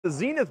The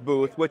Zenith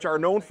booth, which are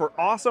known for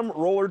awesome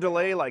roller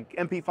delay like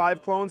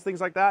MP5 clones, things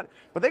like that,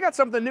 but they got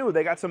something new.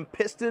 They got some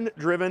Piston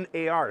Driven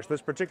ARs.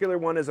 This particular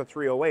one is a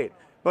 308.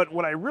 But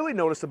what I really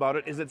noticed about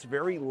it is it's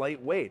very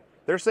lightweight.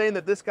 They're saying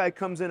that this guy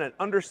comes in at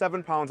under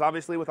 7 pounds,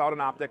 obviously without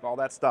an optic, all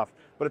that stuff.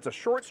 But it's a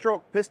short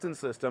stroke piston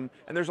system,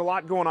 and there's a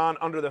lot going on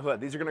under the hood.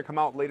 These are going to come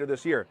out later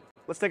this year.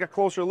 Let's take a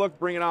closer look,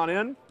 bring it on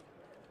in.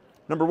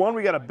 Number one,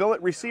 we got a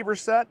billet receiver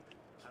set,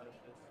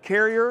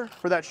 carrier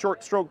for that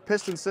short stroke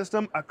piston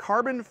system, a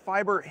carbon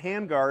fiber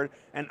handguard,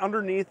 and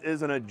underneath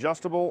is an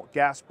adjustable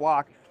gas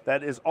block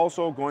that is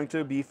also going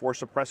to be for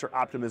suppressor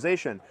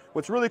optimization.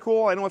 What's really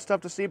cool, I know it's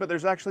tough to see, but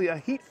there's actually a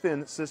heat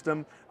fin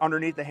system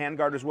underneath the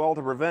handguard as well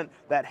to prevent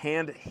that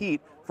hand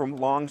heat from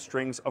long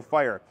strings of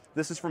fire.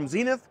 This is from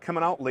Zenith,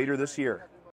 coming out later this year.